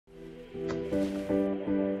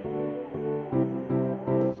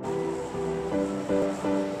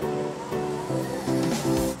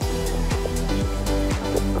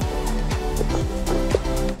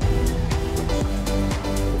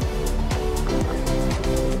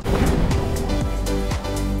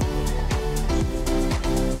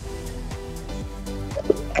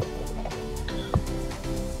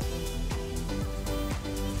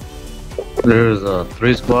There's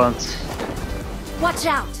 3 squads. Watch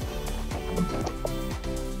out!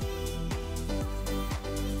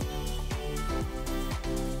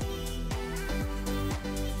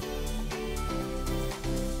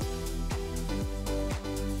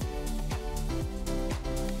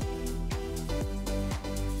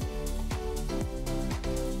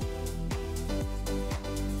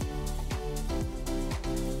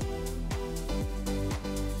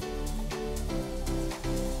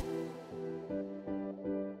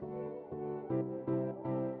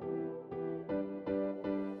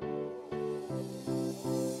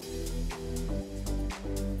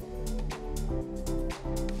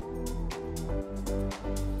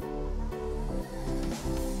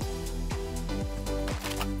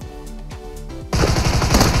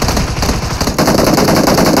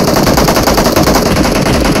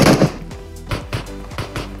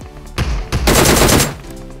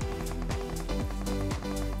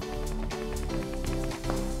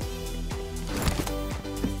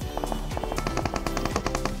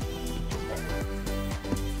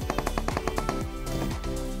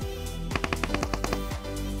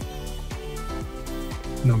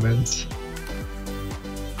 No meds.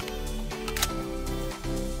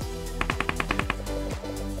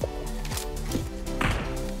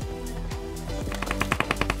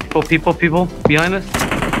 People behind us.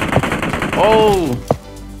 Oh!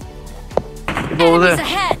 People over there.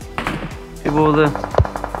 Ahead. People over there.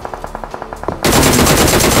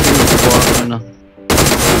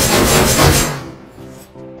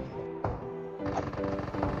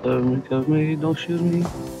 Cover me, don't shoot me.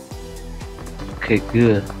 Okay,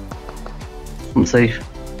 good. I'm safe.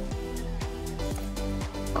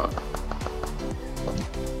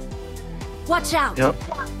 Watch out! Yep.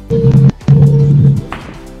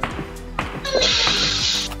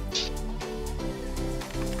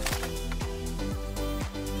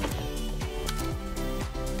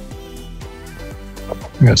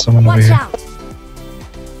 We got someone over Watch here. out!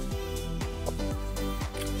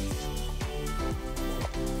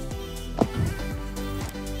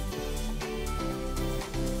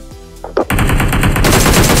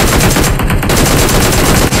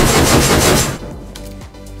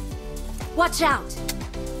 Watch out!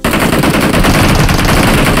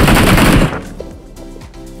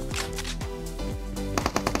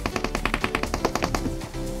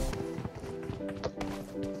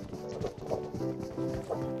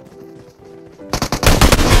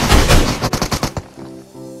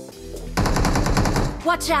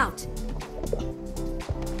 Watch out!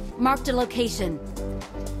 Marked a location.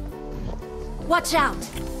 Watch out!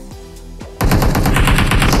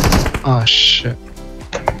 Oh shit.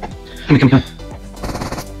 Come here.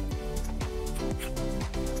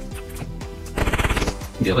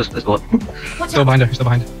 Yeah, let's go up. Watch Still out! behind her, still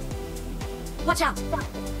behind her. Watch out!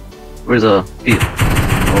 Where's Pete?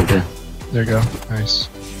 Okay. There you go. Nice.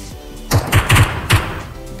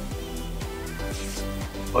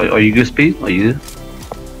 Are you good, Pete? Are you good?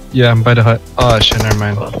 Yeah, I'm by the hut. Oh shit, never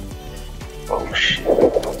mind. Oh shit.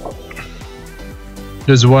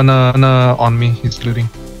 There's one on me, he's looting.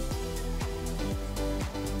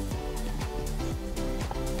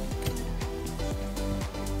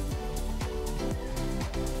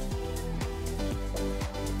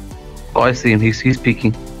 Oh, I see him. He's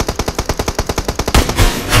peeking.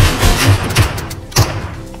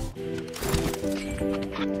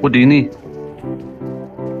 What do you need?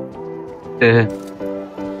 Yeah.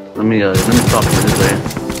 Let me talk to this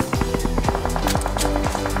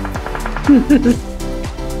later.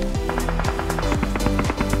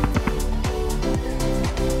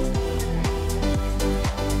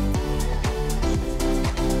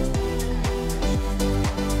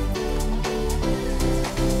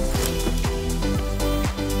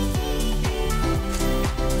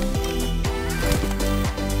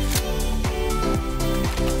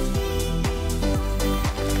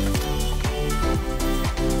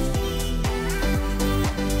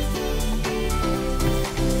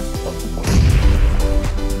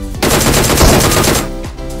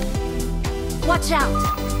 Watch out!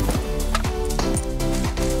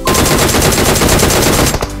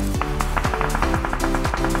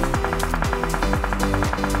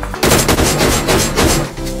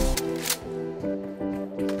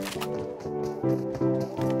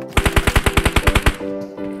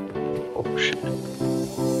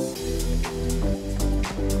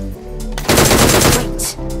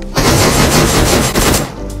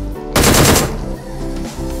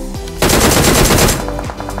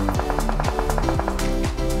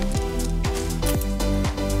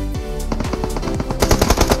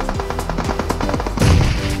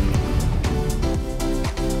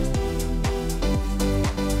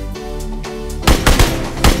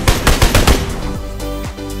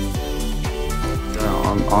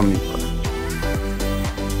 on me.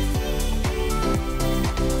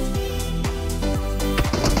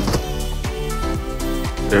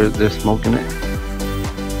 They're smoking it.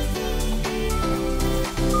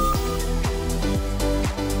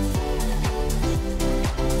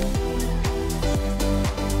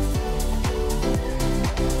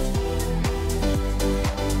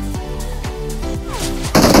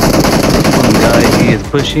 One guy, he is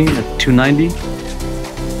pushing at 290,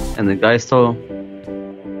 and the guy still.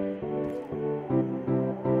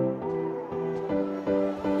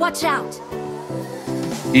 Watch out!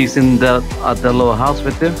 He's in that little house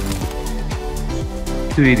right there.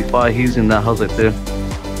 285. He's in that house right there.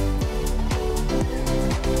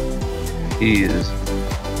 He is.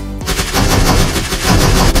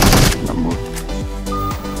 Not moving.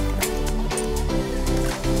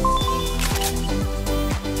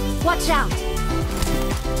 Watch out!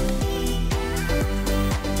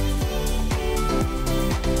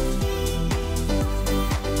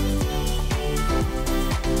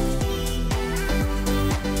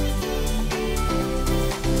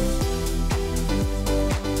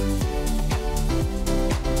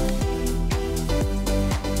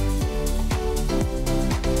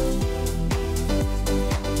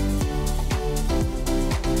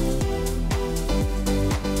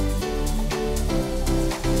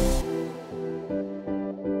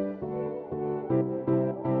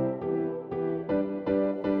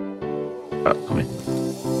 Come in.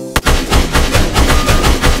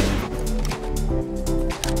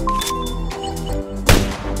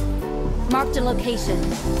 Marked a location.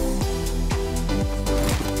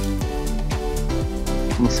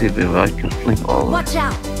 Let's see if I can flank all of them. Watch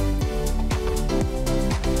out!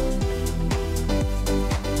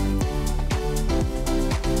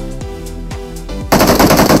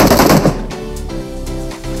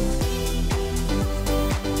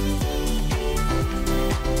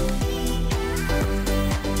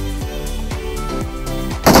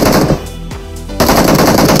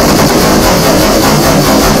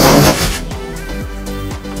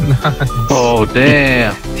 Oh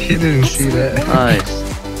damn! He didn't see that. Nice.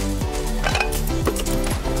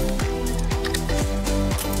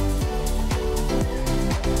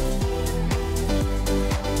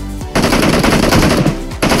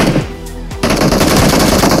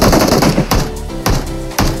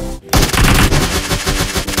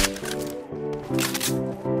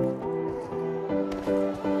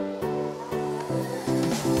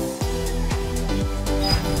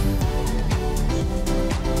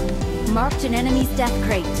 Marked an enemy's death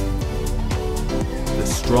crate. The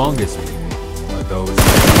strongest people are those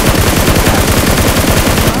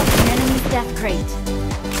Marked an enemy's death crate.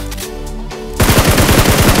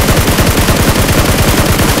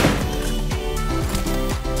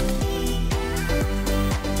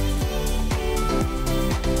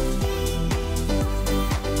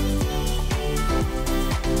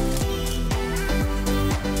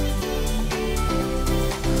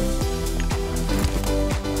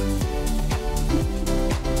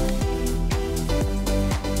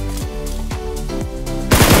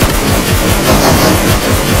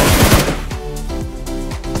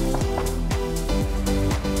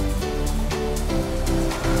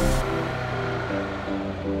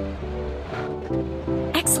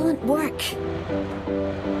 Excellent work.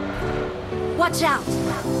 Watch out.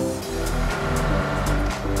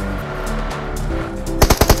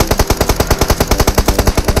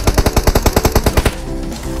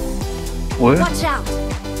 Where? Watch out.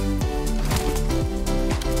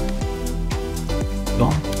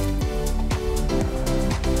 Gone.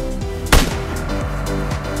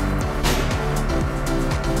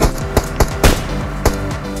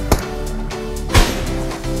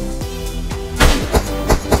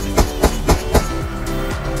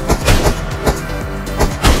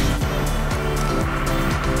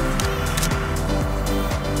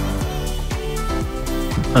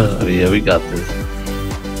 Oh yeah, we got this.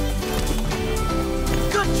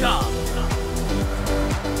 Good job!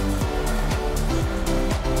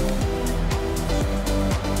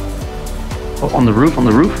 Oh, on the roof, on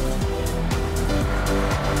the roof.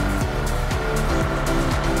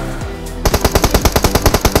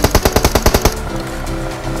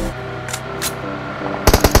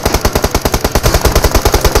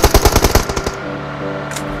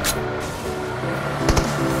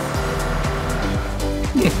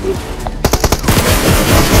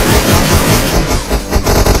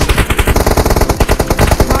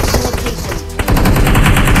 Marked the location.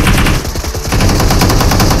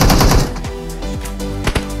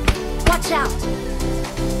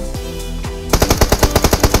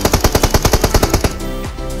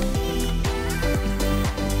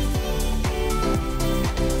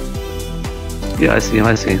 Yeah, I see him.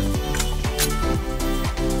 I see him.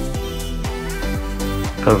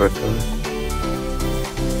 Cover, cover.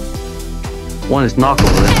 One is knocked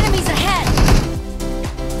over there. Enemies ahead!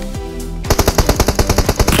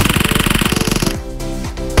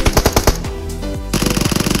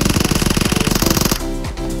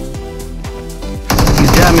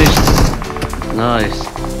 He's damaged. Nice.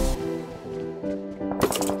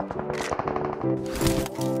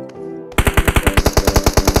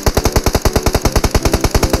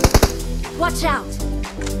 Watch out!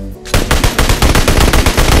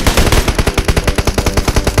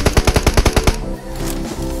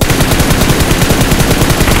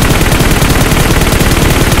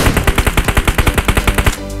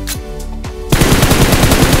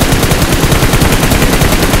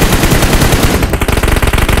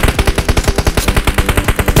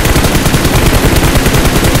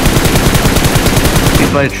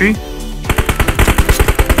 He's by a tree.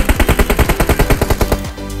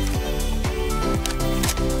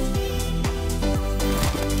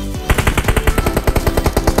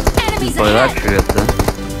 Enemies By that ahead! tree up there.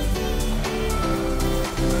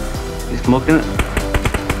 He's smoking it.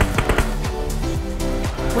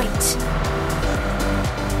 Wait.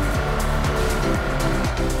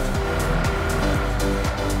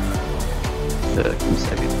 Give me a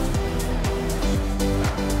second.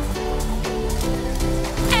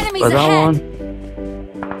 Enemies By that ahead! one.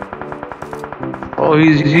 Oh,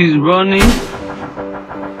 he's running.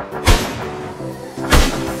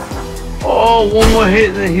 Oh, one more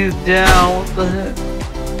hit and he's down. What the heck?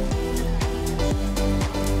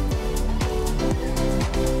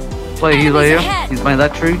 Play, he's right Enemies here. ahead. He's behind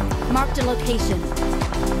that tree. Marked a location.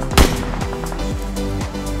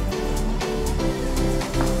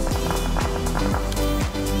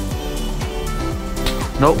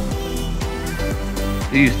 Nope.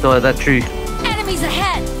 He's still at that tree. Enemies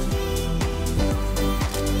ahead!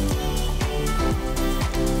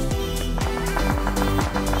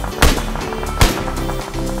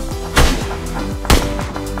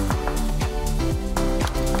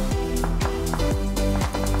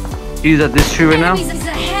 He's at this tree right now. Enemies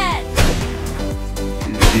ahead!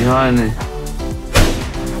 He's behind it.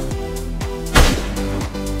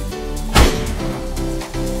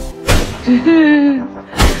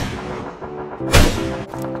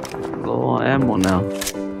 Low on ammo now.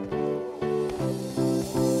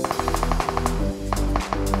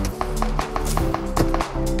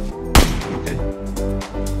 Okay.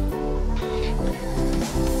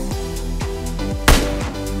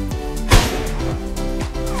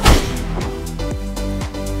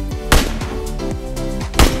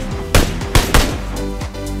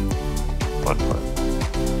 What?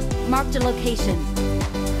 Marked a location.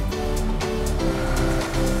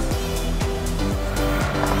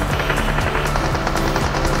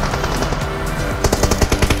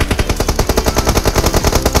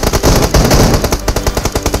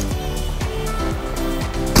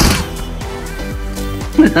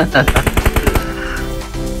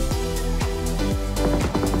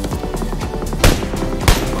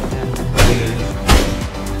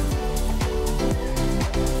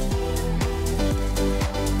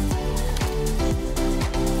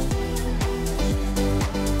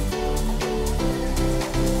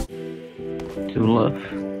 Two left.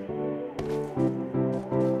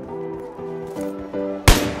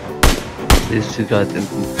 These two got them.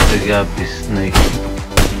 They got this snake.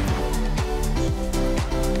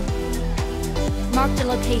 Marked a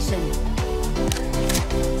location.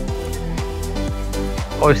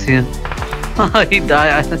 Oh, I see him. He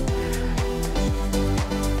died.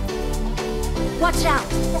 Watch out!